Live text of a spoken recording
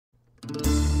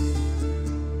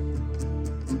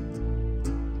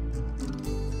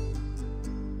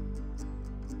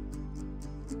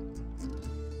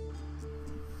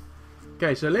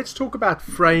Okay, so let's talk about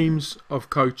frames of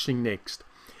coaching next.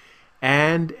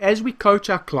 And as we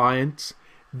coach our clients,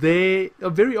 there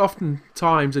are very often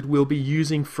times that we'll be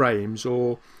using frames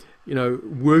or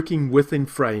working within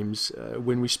frames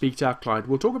when we speak to our client.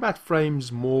 We'll talk about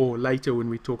frames more later when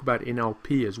we talk about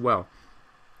NLP as well.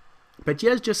 But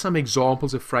here's just some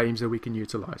examples of frames that we can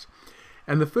utilize.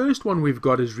 And the first one we've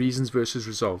got is reasons versus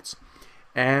results.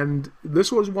 And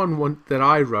this was one that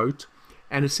I wrote,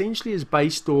 and essentially is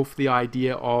based off the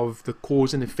idea of the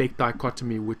cause and effect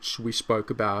dichotomy, which we spoke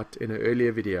about in an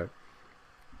earlier video.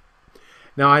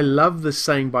 Now, I love this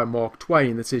saying by Mark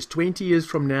Twain that says, 20 years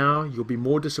from now, you'll be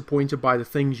more disappointed by the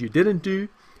things you didn't do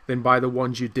than by the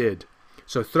ones you did.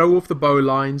 So throw off the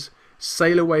bowlines,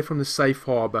 sail away from the safe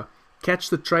harbor, catch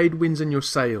the trade winds in your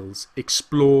sails,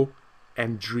 explore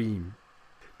and dream.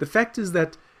 The fact is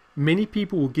that many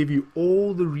people will give you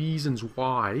all the reasons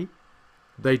why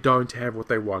they don't have what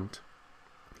they want.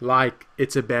 Like,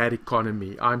 it's a bad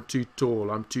economy, I'm too tall,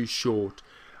 I'm too short,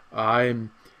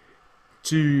 I'm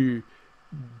too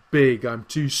big, I'm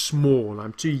too small,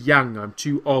 I'm too young, I'm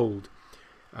too old,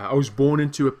 I was born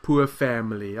into a poor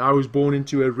family, I was born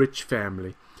into a rich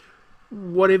family.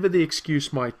 Whatever the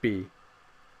excuse might be,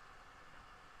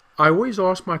 I always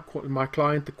ask my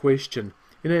client the question,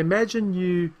 imagine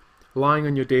you lying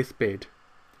on your deathbed,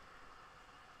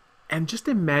 and just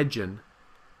imagine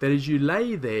that as you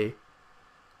lay there,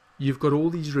 you've got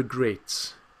all these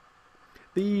regrets.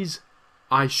 These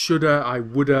I shoulda, I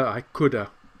woulda, I coulda.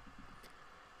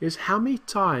 Is how many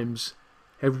times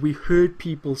have we heard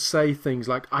people say things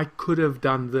like, I could have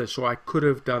done this or I could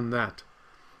have done that.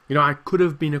 I could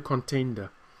have been a contender.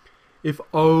 If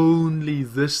only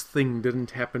this thing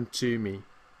didn't happen to me.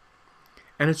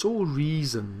 And it's all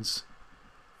reasons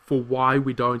for why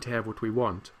we don't have what we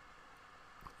want.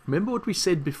 Remember what we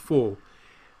said before.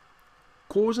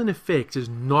 Cause and effect is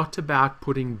not about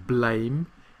putting blame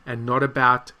and not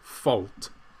about fault.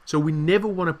 So we never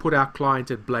want to put our client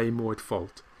at blame or at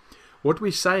fault. What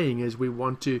we're saying is we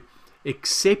want to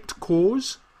accept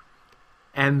cause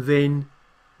and then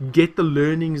get the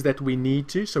learnings that we need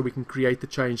to so we can create the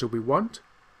change that we want,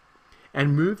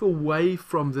 and move away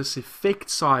from this effect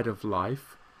side of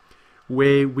life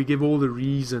where we give all the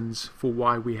reasons for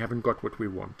why we haven't got what we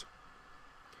want.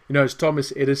 As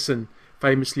Thomas Edison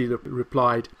famously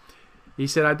replied, he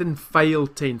said, I didn't fail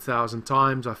 10,000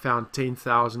 times, I found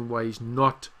 10,000 ways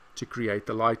not to create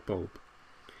the light bulb.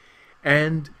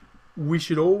 And we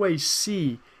should always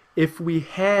see, if we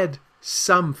had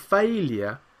some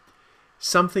failure,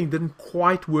 something didn't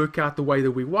quite work out the way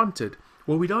that we wanted,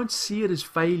 well, we don't see it as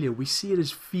failure, we see it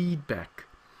as feedback.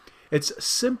 It's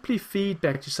simply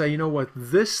feedback to say,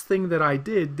 this thing that I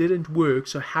did didn't work,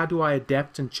 so how do I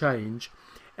adapt and change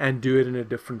and do it in a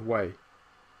different way?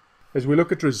 As we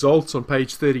look at results on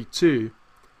page 32,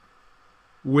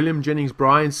 William Jennings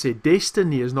Bryan said,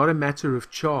 destiny is not a matter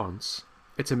of chance,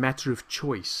 it's a matter of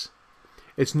choice.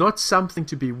 It's not something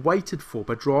to be waited for,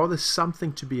 but rather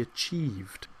something to be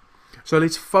achieved. So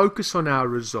let's focus on our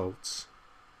results.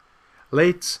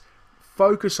 Let's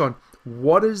focus on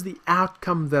what is the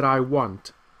outcome that I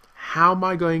want. How am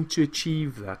I going to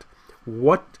achieve that?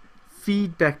 What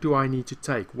feedback do I need to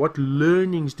take? What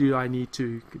learnings do I need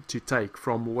to take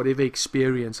from whatever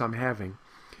experience I'm having?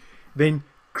 Then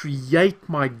create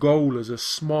my goal as a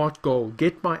SMART goal.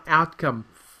 Get my outcome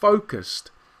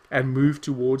focused and move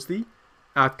towards the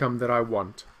outcome that I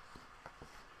want.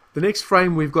 The next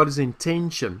frame we've got is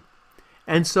intention.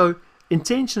 And so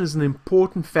intention is an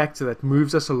important factor that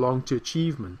moves us along to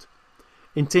achievement.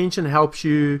 Intention helps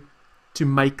you to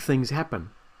make things happen.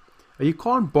 You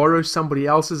can't borrow somebody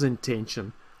else's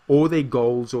intention or their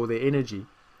goals or their energy.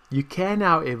 You can,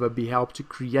 however, be helped to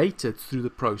create it through the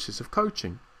process of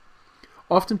coaching.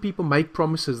 Often people make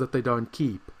promises that they don't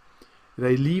keep.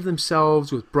 They leave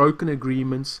themselves with broken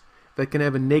agreements that can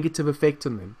have a negative effect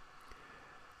on them.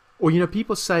 Or,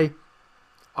 people say,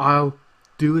 I'll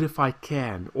do it if I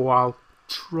can, or I'll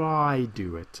try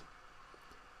do it.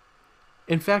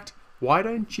 In fact, why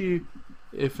don't you,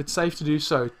 if it's safe to do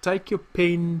so, take your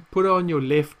pen, put it on your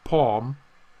left palm.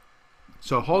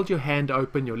 So hold your hand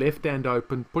open, your left hand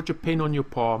open, put your pen on your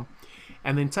palm,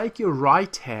 and then take your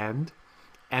right hand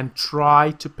and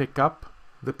try to pick up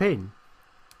the pen.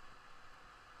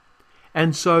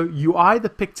 And so you either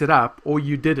picked it up or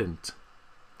you didn't.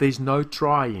 There's no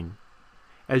trying.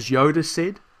 As Yoda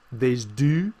said, there's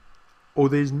do or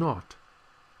there's not.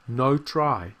 No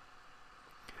try.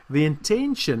 The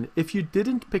intention, if you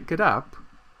didn't pick it up,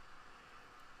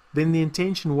 then the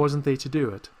intention wasn't there to do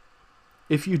it.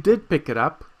 If you did pick it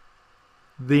up,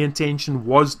 the intention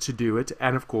was to do it,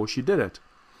 and of course you did it.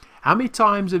 How many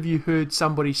times have you heard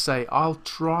somebody say, I'll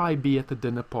try be at the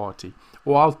dinner party,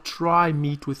 or I'll try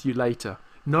meet with you later,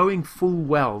 knowing full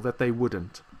well that they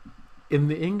wouldn't? In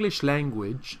the English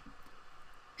language,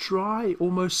 try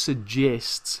almost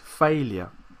suggests failure.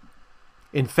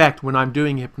 In fact, when I'm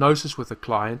doing hypnosis with a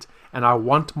client and I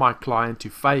want my client to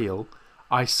fail,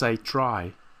 I say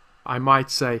try. I might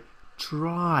say,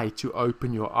 try to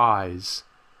open your eyes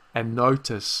and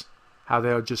notice how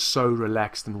they are just so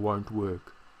relaxed and won't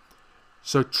work.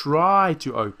 So try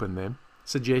to open them,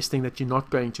 suggesting that you're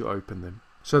not going to open them.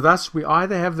 So thus we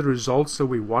either have the results that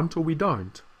we want or we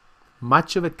don't.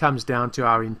 Much of it comes down to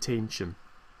our intention.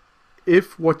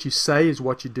 If what you say is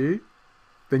what you do,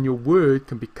 then your word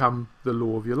can become the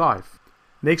law of your life.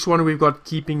 Next one, we've got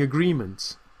keeping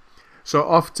agreements. So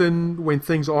often when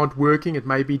things aren't working, it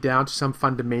may be down to some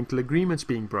fundamental agreements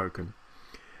being broken.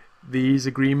 These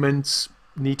agreements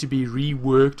need to be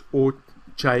reworked or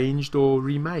changed or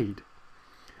remade.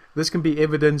 This can be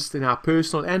evidenced in our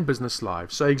personal and business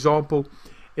lives. So example,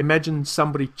 imagine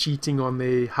somebody cheating on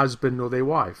their husband or their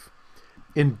wife.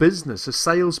 In business, a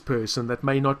salesperson that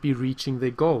may not be reaching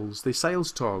their goals, their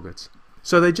sales targets.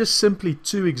 So they're just simply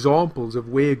two examples of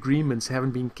where agreements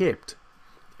haven't been kept,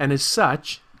 and as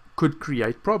such could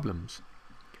create problems.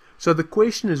 So the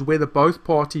question is whether both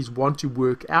parties want to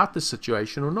work out the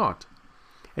situation or not.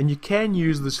 And you can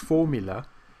use this formula.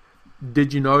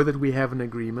 Did you know that we have an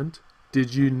agreement?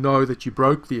 Did you know that you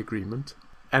broke the agreement?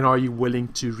 And are you willing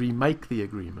to remake the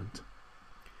agreement?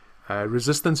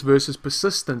 Resistance versus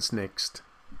persistence next.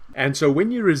 And so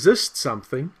when you resist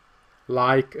something,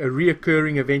 like a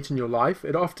reoccurring event in your life,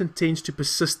 it often tends to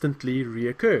persistently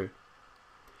reoccur.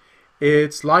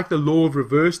 It's like the law of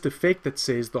reversed effect that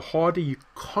says the harder you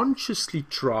consciously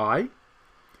try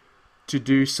to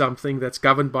do something that's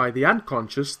governed by the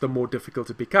unconscious, the more difficult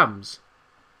it becomes.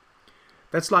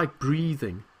 That's like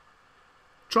breathing.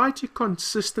 Try to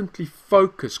consistently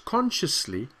focus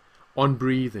consciously on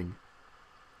breathing.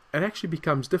 It actually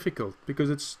becomes difficult because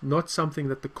it's not something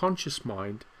that the conscious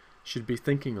mind should be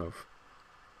thinking of.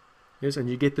 Yes, and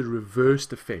you get the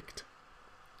reversed effect.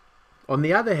 On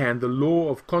the other hand, the law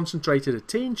of concentrated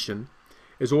attention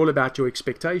is all about your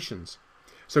expectations.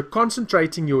 So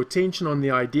concentrating your attention on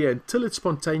the idea until it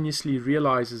spontaneously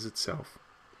realizes itself.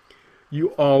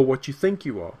 You are what you think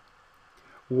you are.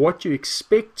 What you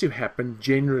expect to happen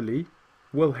generally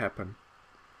will happen.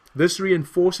 This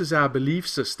reinforces our belief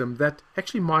system that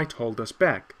actually might hold us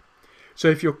back. So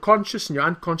if your conscious and your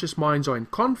unconscious minds are in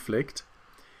conflict,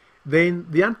 then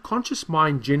the unconscious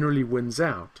mind generally wins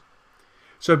out.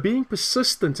 So being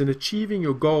persistent in achieving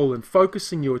your goal and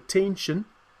focusing your attention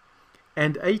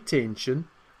and attention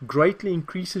greatly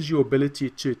increases your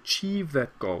ability to achieve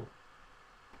that goal.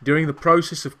 During the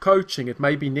process of coaching, it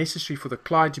may be necessary for the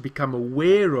client to become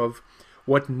aware of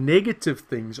what negative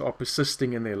things are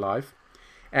persisting in their life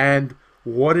and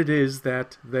what it is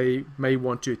that they may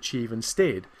want to achieve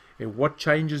instead, and what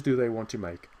changes do they want to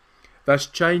make. Thus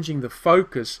changing the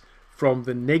focus from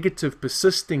the negative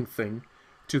persisting thing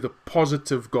to the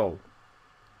positive goal.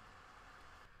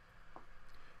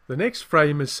 The next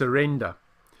frame is surrender.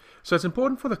 So it's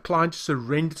important for the client to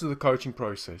surrender to the coaching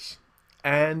process.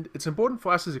 And it's important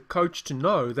for us as a coach to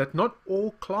know that not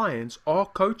all clients are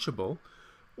coachable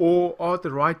or are at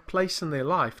the right place in their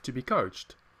life to be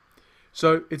coached.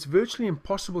 So it's virtually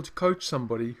impossible to coach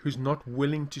somebody who's not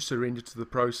willing to surrender to the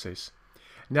process.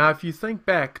 Now, if you think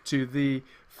back to the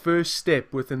first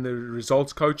step within the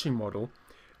results coaching model,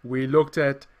 we looked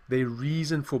at their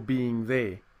reason for being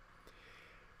there.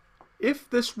 If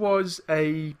this was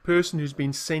a person who's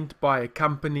been sent by a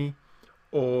company,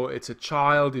 or it's a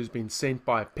child who's been sent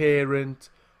by a parent,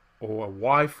 or a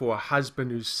wife or a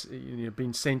husband who's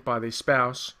been sent by their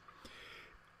spouse,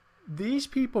 these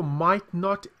people might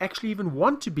not actually even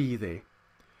want to be there.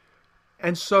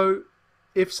 And so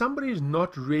if somebody is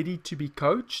not ready to be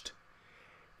coached,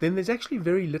 then there's actually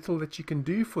very little that you can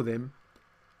do for them,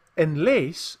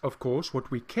 unless, of course,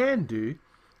 what we can do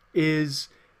is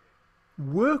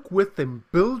work with them,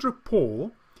 build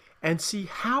rapport, and see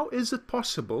how is it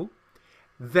possible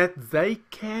that they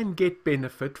can get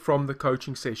benefit from the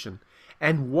coaching session,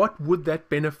 and what would that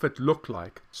benefit look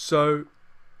like. So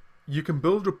you can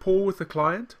build rapport with the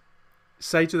client,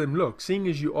 say to them, look, seeing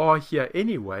as you are here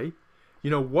anyway,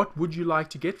 what would you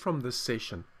like to get from this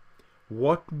session?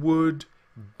 What would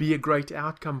be a great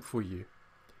outcome for you?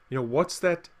 What's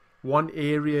that one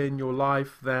area in your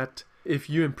life that if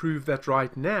you improve that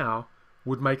right now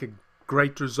would make a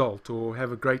great result or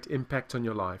have a great impact on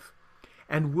your life?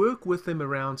 And work with them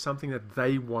around something that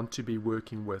they want to be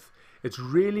working with. It's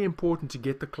really important to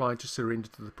get the client to surrender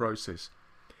to the process.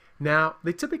 Now, there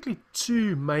are typically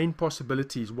two main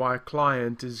possibilities why a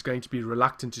client is going to be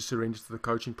reluctant to surrender to the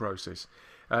coaching process,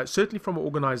 certainly from an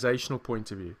organizational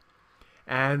point of view.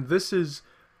 And this is,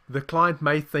 the client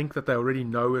may think that they already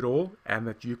know it all and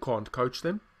that you can't coach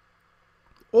them.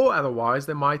 Or otherwise,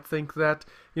 they might think that,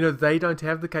 they don't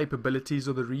have the capabilities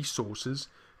or the resources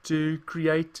to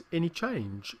create any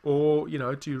change, or,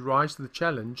 to rise to the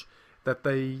challenge that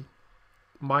they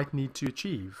might need to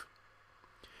achieve.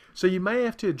 So you may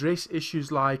have to address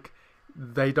issues like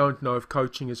they don't know if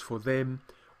coaching is for them,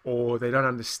 or they don't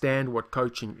understand what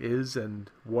coaching is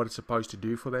and what it's supposed to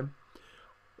do for them,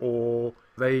 or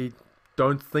they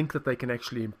don't think that they can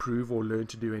actually improve or learn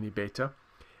to do any better.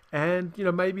 And,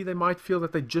 maybe they might feel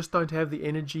that they just don't have the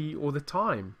energy or the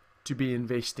time to be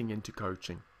investing into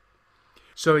coaching.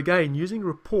 So again, using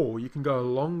rapport, you can go a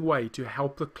long way to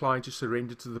help the client to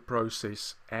surrender to the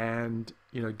process and,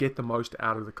 get the most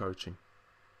out of the coaching.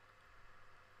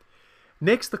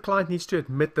 Next, the client needs to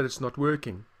admit that it's not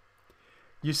working.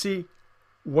 You see,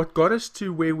 what got us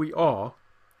to where we are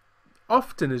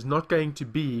often is not going to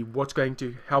be what's going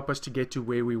to help us to get to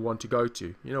where we want to go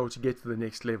to, or to get to the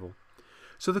next level.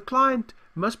 So the client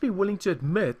must be willing to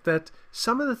admit that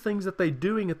some of the things that they're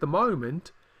doing at the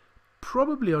moment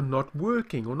probably are not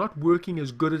working, or not working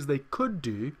as good as they could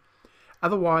do.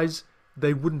 Otherwise,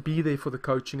 they wouldn't be there for the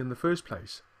coaching in the first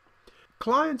place.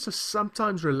 Clients are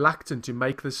sometimes reluctant to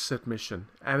make this submission,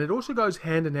 and it also goes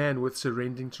hand in hand with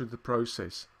surrendering to the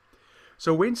process.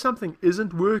 So when something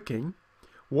isn't working,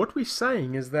 what we're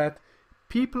saying is that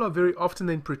people are very often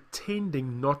then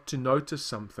pretending not to notice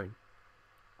something.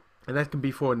 And that can be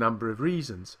for a number of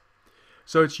reasons.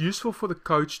 So it's useful for the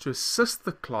coach to assist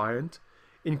the client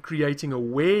in creating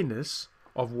awareness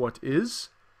of what is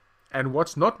and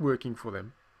what's not working for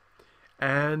them.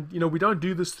 And, we don't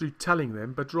do this through telling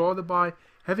them, but rather by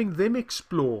having them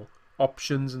explore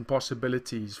options and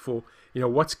possibilities for,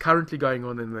 what's currently going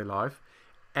on in their life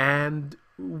and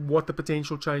what the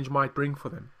potential change might bring for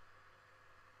them.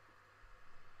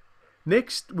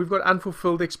 Next, we've got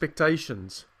unfulfilled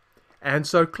expectations. And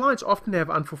so clients often have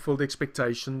unfulfilled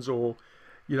expectations, or,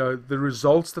 the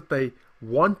results that they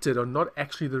wanted are not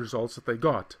actually the results that they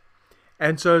got.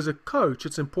 And so as a coach,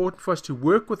 it's important for us to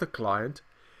work with a client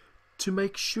to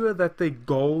make sure that their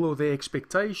goal or their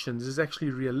expectations is actually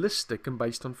realistic and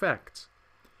based on facts.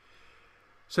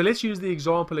 So let's use the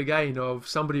example again of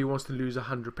somebody who wants to lose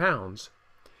 100 pounds.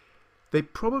 They're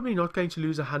probably not going to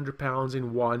lose 100 pounds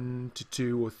in 1 to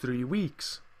 2 or 3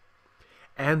 weeks.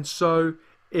 And so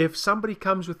if somebody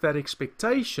comes with that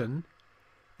expectation,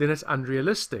 then it's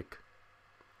unrealistic.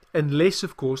 Unless,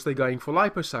 of course, they're going for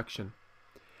liposuction.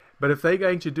 But if they're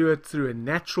going to do it through a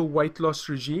natural weight loss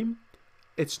regime,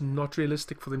 it's not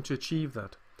realistic for them to achieve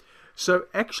that. So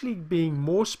actually being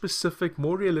more specific,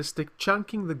 more realistic,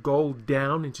 chunking the goal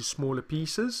down into smaller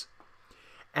pieces,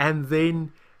 and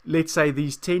then, let's say,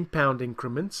 these 10-pound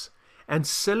increments, and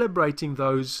celebrating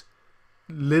those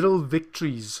little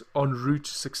victories en route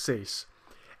to success.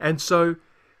 And so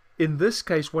in this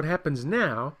case, what happens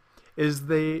now is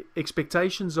the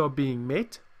expectations are being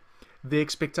met, the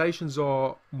expectations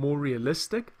are more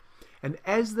realistic, and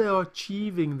as they are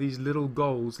achieving these little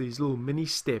goals, these little mini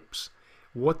steps,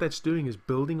 what that's doing is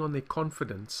building on their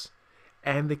confidence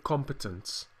and their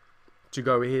competence to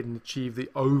go ahead and achieve the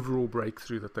overall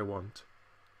breakthrough that they want.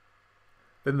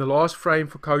 Then the last frame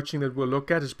for coaching that we'll look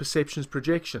at is perceptions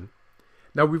projection.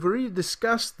 Now, we've already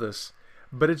discussed this,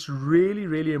 but it's really,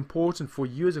 really important for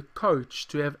you as a coach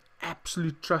to have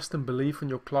absolute trust and belief in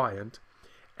your client,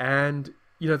 and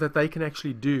that they can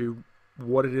actually do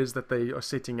what it is that they are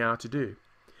setting out to do.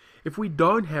 If we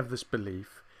don't have this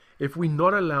belief, if we're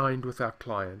not aligned with our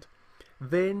client,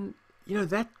 then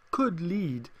that could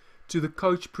lead to the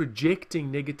coach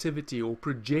projecting negativity or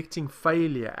projecting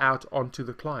failure out onto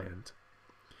the client.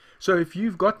 So if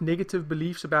you've got negative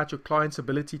beliefs about your client's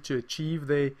ability to achieve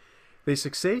their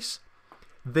success,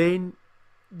 then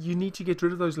you need to get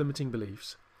rid of those limiting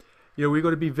beliefs. We've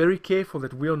got to be very careful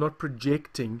that we are not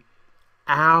projecting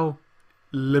our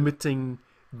limiting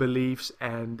beliefs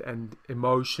and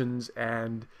emotions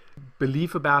and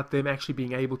belief about them actually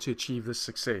being able to achieve this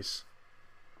success.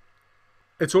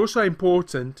 It's also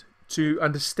important to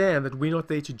understand that we're not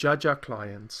there to judge our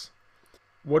clients.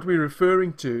 What we're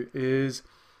referring to is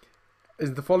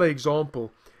the following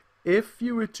example. If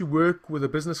you were to work with a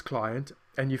business client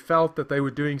and you felt that they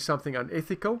were doing something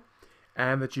unethical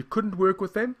and that you couldn't work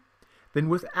with them, then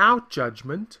without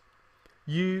judgment,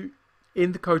 you,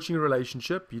 in the coaching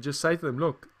relationship, you just say to them,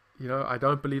 look, I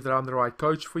don't believe that I'm the right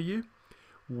coach for you.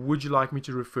 Would you like me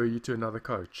to refer you to another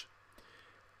coach?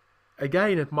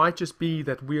 Again, it might just be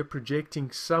that we are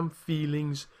projecting some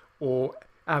feelings or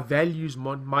our values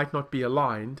might not be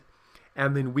aligned,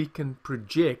 and then we can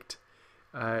project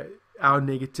our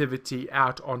negativity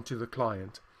out onto the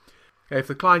client. If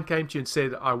the client came to you and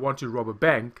said, I want to rob a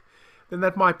bank, then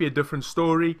that might be a different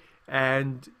story,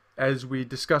 and as we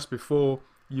discussed before,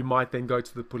 you might then go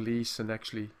to the police and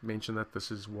actually mention that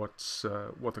this is what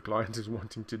the client is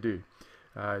wanting to do.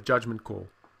 Judgment call.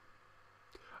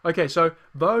 Okay, so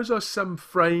those are some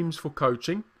frames for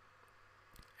coaching,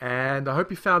 and I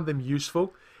hope you found them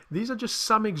useful. These are just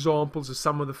some examples of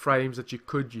some of the frames that you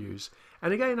could use.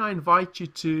 And again, I invite you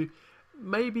to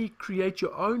maybe create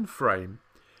your own frame.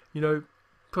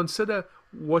 Consider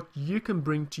what you can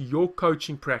bring to your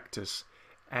coaching practice.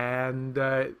 And,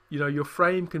 your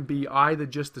frame can be either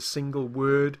just a single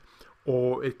word,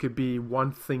 or it could be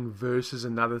one thing versus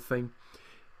another thing.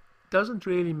 Doesn't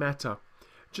really matter.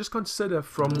 Just consider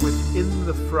from within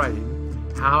the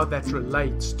frame how that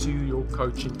relates to your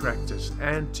coaching practice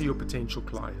and to your potential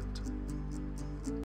client.